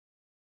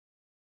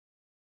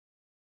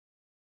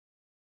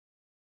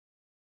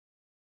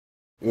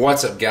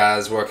What's up,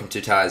 guys? Welcome to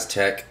Ty's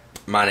Tech.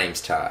 My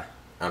name's Ty.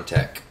 I'm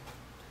Tech.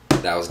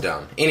 That was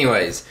dumb.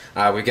 Anyways,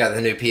 we've got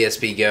the new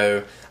PSP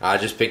Go. I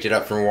just picked it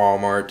up from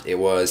Walmart. It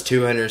was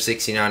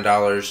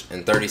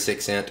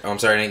 $269.36. Oh, I'm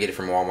sorry, I didn't get it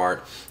from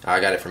Walmart.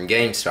 I got it from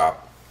GameStop.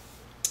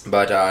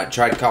 But I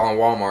tried calling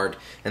Walmart,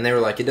 and they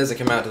were like, it doesn't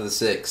come out to the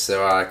 6th.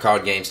 So I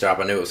called GameStop.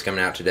 I knew it was coming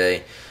out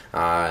today,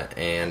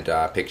 and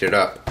picked it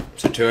up.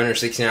 So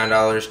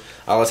 $269.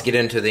 Let's get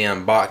into the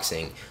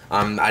unboxing.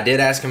 I did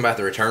ask them about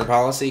the return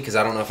policy because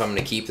I don't know if I'm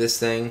going to keep this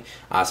thing.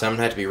 So I'm going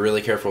to have to be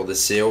really careful with the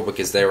seal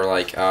because they were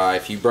like,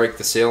 if you break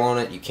the seal on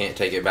it, you can't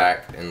take it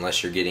back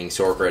unless you're getting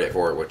store credit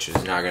for it, which is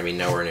not going to be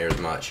nowhere near as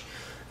much.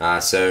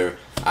 So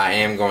I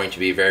am going to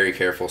be very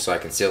careful so I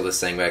can seal this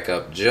thing back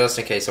up just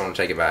in case I want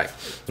to take it back.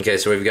 Okay,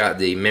 so we've got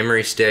the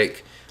memory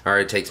stick.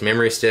 Alright, it takes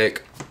memory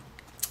stick,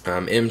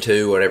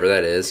 M2, whatever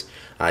that is,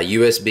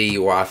 USB,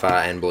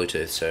 Wi-Fi, and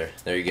Bluetooth. So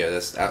there you go.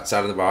 That's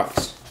outside of the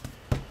box.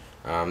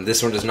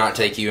 This one does not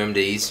take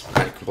UMDs.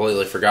 I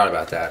completely forgot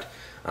about that.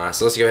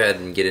 So let's go ahead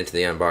and get into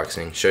the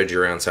unboxing. Showed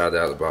you around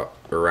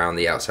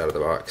the outside of the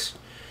box.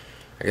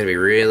 I gotta be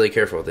really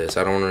careful with this.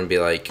 I don't want to be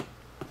like,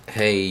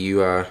 hey, you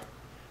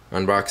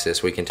unbox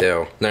this, we can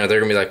tell. No, they're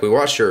gonna be like, we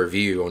watched your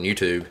review on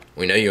YouTube.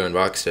 We know you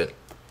unboxed it.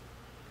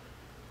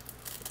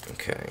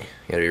 Okay, you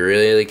gotta be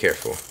really, really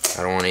careful.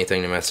 I don't want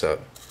anything to mess up.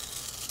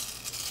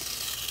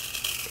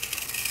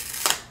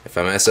 If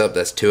I mess up,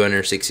 that's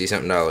 $260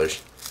 something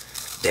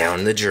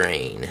down the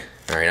drain.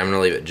 Alright, I'm gonna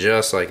leave it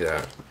just like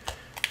that.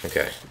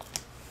 Okay.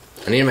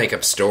 I need to make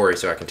up a story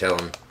so I can tell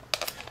them.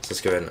 So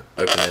let's go ahead and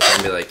open this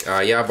and be like,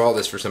 yeah, I bought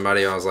this for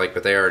somebody. I was like,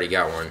 but they already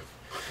got one.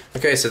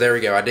 Okay, so there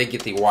we go. I did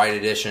get the white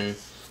edition.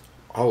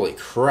 Holy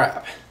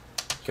crap.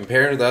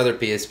 Compared to the other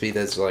PSP,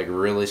 that's like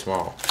really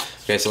small.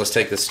 Okay, so let's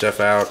take this stuff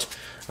out.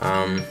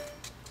 I'm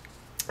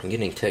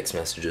getting text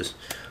messages.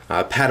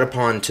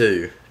 Patapon 2.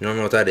 You don't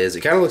know what that is.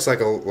 It kind of looks like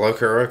a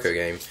Loco Roco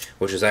game,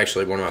 which is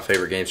actually one of my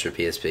favorite games for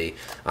PSP.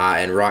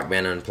 And Rock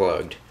Band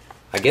Unplugged.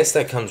 I guess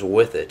that comes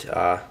with it.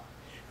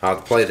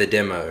 I'll play the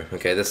demo.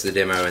 Okay, this is the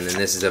demo, and then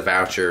this is a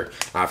voucher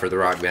for the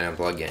Rock Band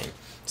Unplugged game.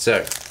 So,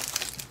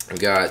 I've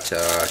got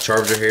a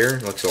charger here.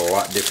 It looks a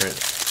lot different.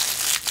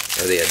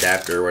 Or the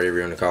adapter, or whatever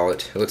you want to call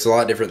it. It looks a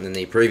lot different than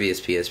the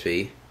previous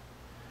PSP.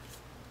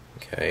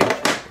 Okay,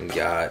 we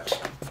got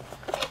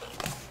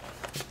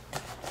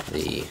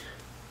the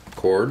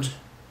cords.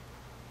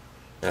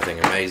 Nothing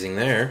amazing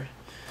there.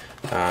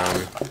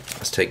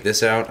 Let's take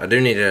this out. I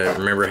do need to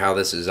remember how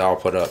this is all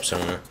put up, so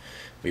I'm going to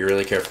be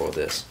really careful with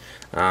this.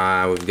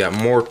 We've got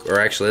more, or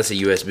actually that's a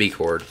USB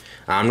cord.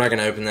 I'm not going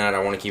to open that.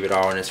 I want to keep it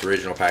all in its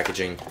original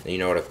packaging. You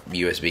know what a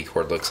USB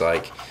cord looks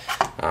like.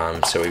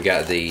 So we've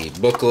got the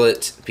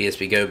booklet,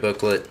 PSP Go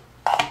booklet,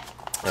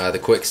 the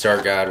quick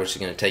start guide, which is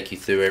going to take you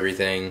through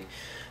everything.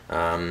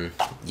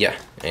 Yeah,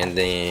 and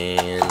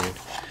then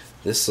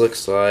this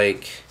looks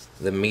like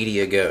the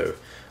Media Go.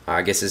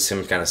 I guess it's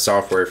some kind of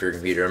software for your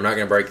computer. I'm not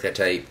going to break that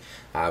tape,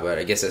 but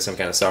I guess it's some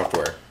kind of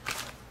software.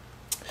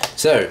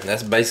 So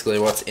that's basically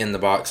what's in the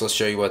box. Let's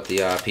show you what the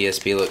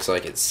PSP looks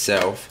like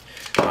itself.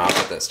 I'll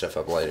put that stuff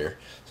up later.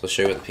 So I'll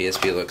show you what the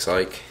PSP looks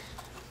like.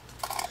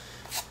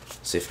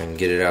 See if I can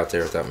get it out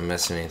there without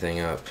messing anything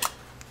up.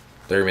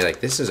 They're going to be like,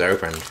 this is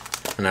open.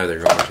 I know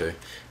they're going to.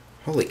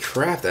 Holy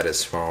crap, that is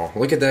small.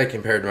 Look at that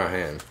compared to my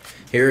hand.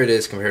 Here it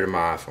is compared to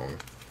my iPhone.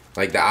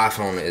 Like the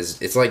iPhone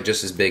is, it's like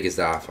just as big as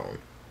the iPhone.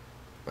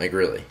 Like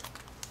really.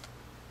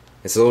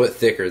 It's a little bit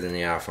thicker than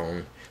the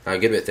iPhone. A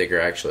good bit thicker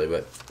actually,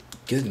 but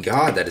good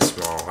God, that is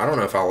small. I don't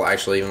know if I'll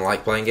actually even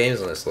like playing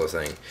games on this little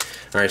thing.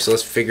 Alright, so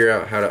let's figure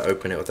out how to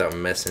open it without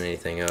messing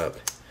anything up.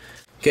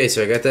 Okay,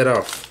 so I got that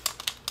off.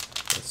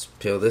 Let's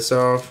peel this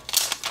off.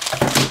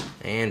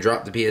 And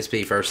drop the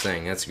PSP first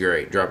thing. That's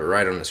great. Drop it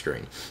right on the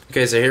screen.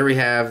 Okay, so here we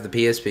have the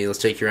PSP. Let's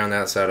take you around the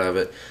outside of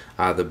it.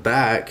 The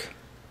back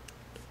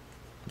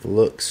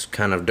looks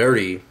kind of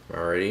dirty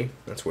already.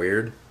 That's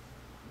weird.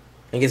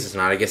 I guess it's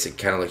not. I guess it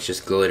kind of looks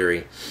just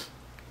glittery.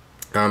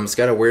 It's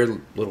got a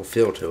weird little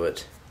feel to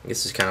it. I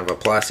guess it's kind of a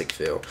plastic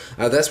feel.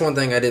 That's one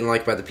thing I didn't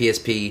like about the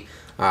PSP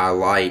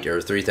Lite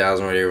or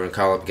 3000, whatever you want to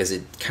call it, because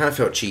it kind of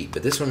felt cheap.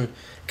 But this one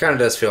kind of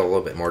does feel a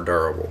little bit more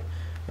durable.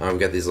 We've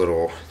got these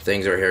little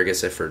things right here, I guess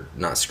they're for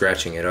not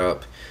scratching it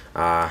up.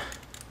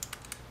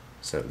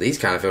 So these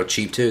kind of feel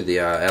cheap too, the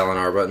L and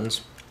R buttons.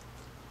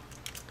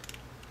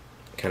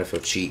 Kind of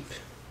feel cheap.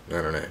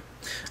 I don't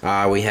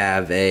know. We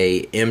have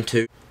a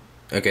M2.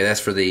 Okay,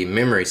 that's for the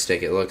memory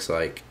stick, it looks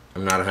like.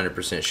 I'm not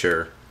 100%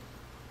 sure.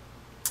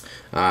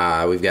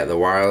 We've got the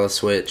wireless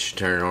switch,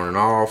 turn it on and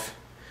off.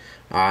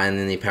 And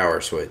then the power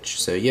switch.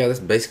 So yeah,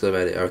 that's basically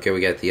about it. Okay, we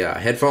got the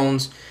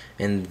headphones.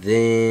 And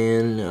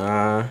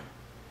then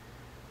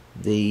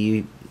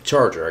the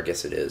charger, I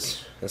guess it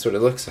is. That's what it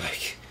looks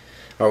like.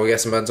 Oh, we got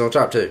some buttons on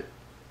top too.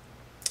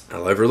 I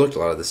overlooked a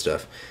lot of this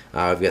stuff.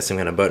 We've got some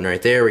kind of button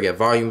right there. We got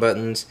volume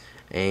buttons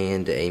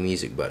and a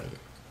music button.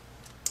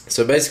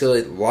 So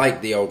basically,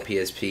 like the old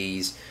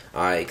PSPs,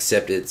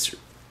 except it's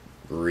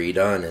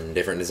redone in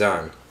different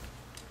design.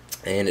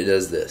 And it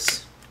does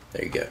this.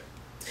 There you go.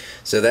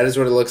 So that is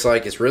what it looks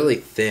like. It's really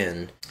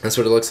thin. That's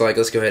what it looks like.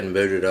 Let's go ahead and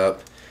boot it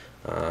up.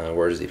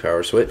 Where's the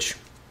power switch?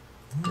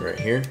 Right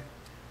here.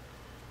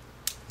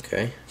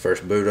 Okay,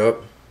 first boot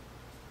up.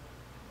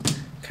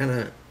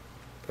 I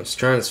was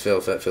trying to feel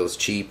if that feels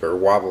cheap or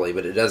wobbly,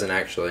 but it doesn't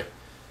actually. It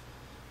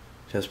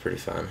feels pretty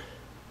fine.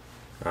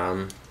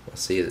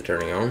 Let's see, is it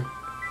turning on?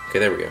 Okay,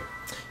 there we go.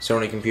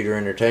 Sony Computer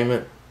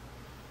Entertainment.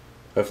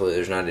 Hopefully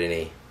there's not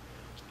any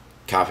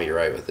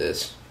copyright with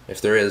this. If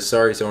there is,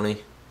 sorry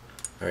Sony.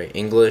 Alright,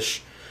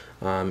 English,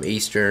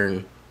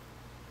 Eastern,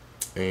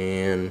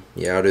 and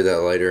yeah, I'll do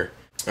that later.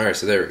 Alright,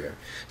 so there we go.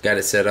 Got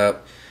it set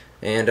up,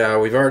 and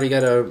we've already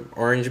got an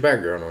orange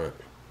background on it.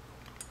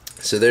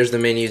 So there's the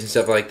menus and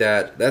stuff like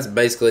that. That's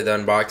basically the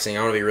unboxing.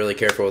 I want to be really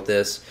careful with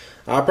this.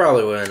 I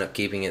probably will end up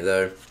keeping it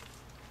though.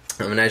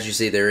 And as you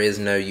see, there is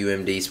no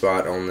UMD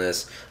spot on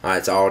this.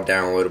 It's all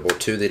downloadable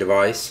to the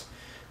device.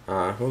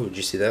 Oh, did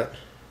you see that?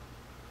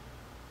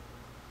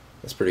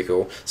 That's pretty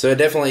cool. So it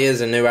definitely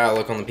is a new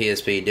outlook on the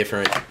PSP.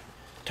 Different,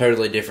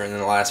 totally different than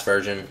the last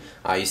version.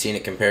 You've seen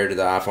it compared to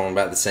the iPhone,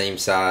 about the same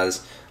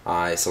size.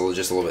 It's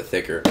just a little bit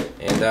thicker.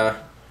 And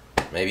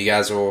maybe you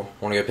guys will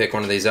want to go pick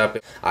one of these up.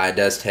 It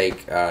does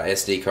take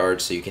SD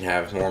cards, so you can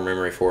have more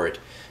memory for it.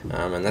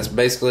 And that's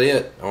basically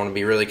it. I want to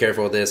be really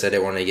careful with this. I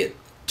didn't want to get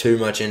too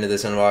much into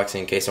this unboxing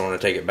in case I want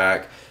to take it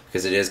back,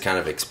 because it is kind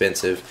of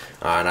expensive,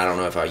 and I don't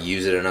know if I'll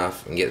use it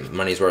enough and get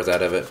money's worth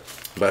out of it.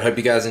 But I hope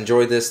you guys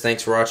enjoyed this.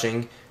 Thanks for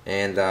watching,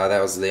 and that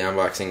was the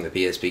unboxing of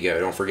the PSP Go.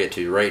 Don't forget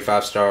to rate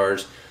 5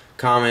 stars,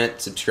 comment,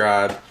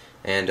 subscribe,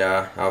 and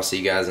I'll see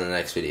you guys in the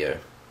next video.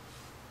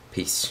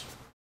 Peace.